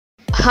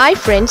Hi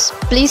friends,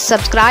 please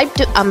subscribe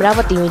to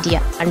Amaravathi Media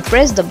and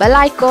press the bell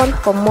icon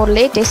for more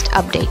latest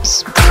updates.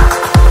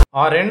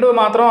 ఆ రెండు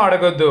మాత్రం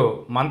అడగొద్దు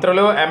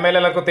మంత్రులు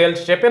ఎమ్మెల్యేలకు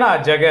తేల్చి చెప్పిన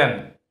జగన్.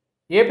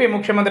 ఏపీ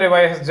ముఖ్యమంత్రి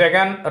వైఎస్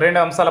జగన్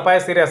రెండు అంశాలపై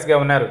సీరియస్గా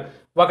ఉన్నారు.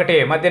 ఒకటి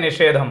మద్య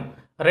నిషేధం,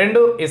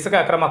 రెండు ఇసుక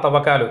అక్రమ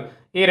తవ్వకాలు.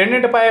 ఈ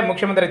రెండింటిపై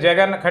ముఖ్యమంత్రి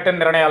జగన్ కఠిన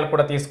నిర్ణయాలు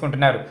కూడా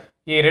తీసుకుంటున్నారు.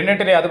 ఈ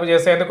రెండింటిని అదుపు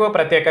చేసేందుకు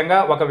ప్రత్యేకంగా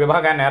ఒక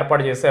విభాగాన్ని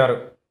ఏర్పాటు చేశారు.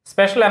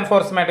 స్పెషల్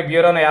ఎన్ఫోర్స్మెంట్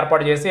బ్యూరోను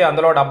ఏర్పాటు చేసి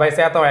అందులో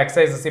 70%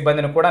 ఎక్సైజ్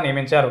సిబ్బందిని కూడా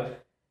నియమించారు.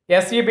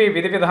 ఎస్ఈబి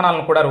విధి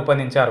విధానాలను కూడా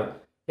రూపొందించారు.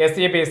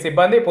 ఎస్ఈబి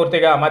సిబ్బంది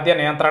పూర్తిగా మద్య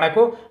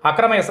నియంత్రణకు,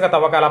 అక్రమ ఇసుక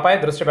తవ్వకాలపై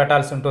దృష్టి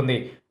పెట్టాల్సి ఉంటుంది.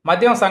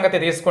 మద్యం సంగతి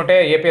తీసుకుంటే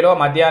ఏపీలో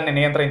మద్యాన్ని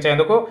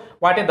నియంత్రించేందుకు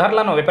వాటి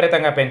ధరలను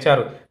విపరీతంగా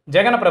పెంచారు.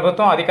 జగన్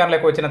ప్రభుత్వం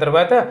అధికారంలోకి వచ్చిన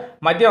తరువాత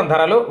మద్యం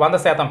ధరలు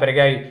 100%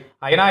 పెరిగాయి.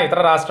 అయినా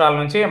ఇతర రాష్ట్రాల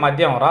నుంచి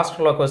మద్యం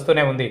రాష్ట్రంలోకి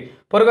వస్తూనే ఉంది.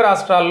 పొరుగు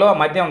రాష్ట్రాల్లో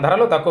మద్యం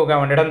ధరలు తక్కువగా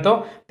ఉండడంతో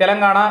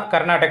తెలంగాణ,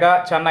 కర్ణాటక,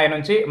 చెన్నై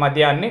నుంచి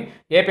మద్యాన్ని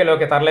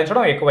ఏపీలోకి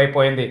తరలించడం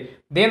ఎక్కువైపోయింది.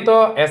 దీంతో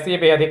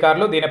ఎస్ఈబి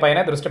అధికారులు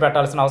దీనిపైనే దృష్టి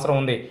పెట్టాల్సిన అవసరం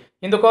ఉంది.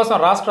 ఇందుకోసం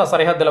రాష్ట్ర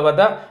సరిహద్దుల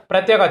వద్ద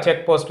ప్రత్యేక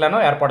చెక్ పోస్టులను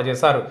ఏర్పాటు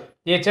చేశారు.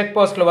 ఈ చెక్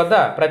పోస్టుల వద్ద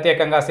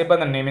ప్రత్యేకంగా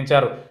సిబ్బందిని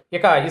నియమించారు.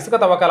 ఇక ఇసుక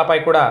తవ్వకాలపై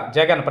కూడా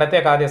జగన్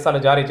ప్రత్యేక ఆదేశాలు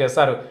జారీ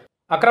చేశారు.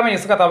 అక్రమ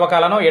ఇసుక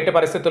తవ్వకాలను ఎట్టి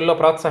పరిస్థితుల్లో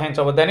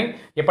ప్రోత్సహించవద్దని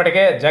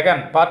ఇప్పటికే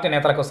జగన్ పార్టీ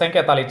నేతలకు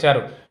సంకేతాలు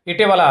ఇచ్చారు.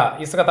 ఇటీవల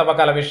ఇసుక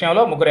తవ్వకాల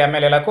విషయంలో 3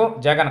 ఎమ్మెల్యేలకు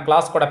జగన్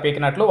క్లాస్ కూడా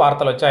పీకినట్లు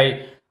వార్తలు వచ్చాయి.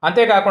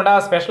 అంతేకాకుండా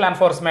స్పెషల్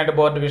ఎన్ఫోర్స్మెంట్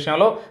బోర్డు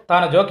విషయంలో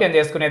తాను జోక్యం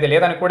చేసుకునేది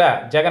లేదని కూడా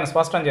జగన్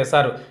స్పష్టం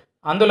చేశారు.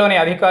 అందులోని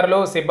అధికారులు,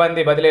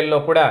 సిబ్బంది బదిలీల్లో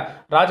కూడా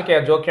రాజకీయ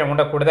జోక్యం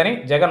ఉండకూడదని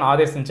జగన్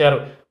ఆదేశించారు.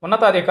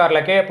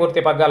 ఉన్నతాధికారులకే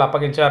పూర్తి పగ్గాలు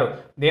అప్పగించారు.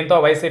 దీంతో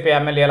వైసీపీ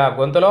ఎమ్మెల్యేల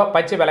గొంతులో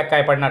పచ్చి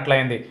వెలక్కాయ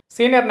పడినట్లయింది.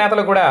 సీనియర్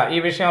నేతలు కూడా ఈ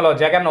విషయంలో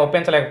జగన్ను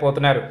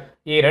ఒప్పించలేకపోతున్నారు.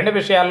 ఈ రెండు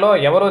విషయాల్లో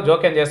ఎవరూ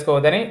జోక్యం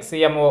చేసుకోవద్దని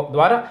సీఎంఓ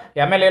ద్వారా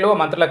ఎమ్మెల్యేలు,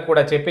 మంత్రులకు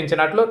కూడా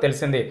చెప్పించినట్లు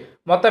తెలిసింది.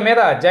 మొత్తం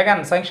మీద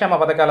జగన్ సంక్షేమ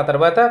పథకాల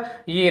తర్వాత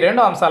ఈ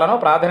రెండు అంశాలను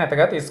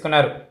ప్రాధాన్యతగా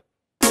తీసుకున్నారు.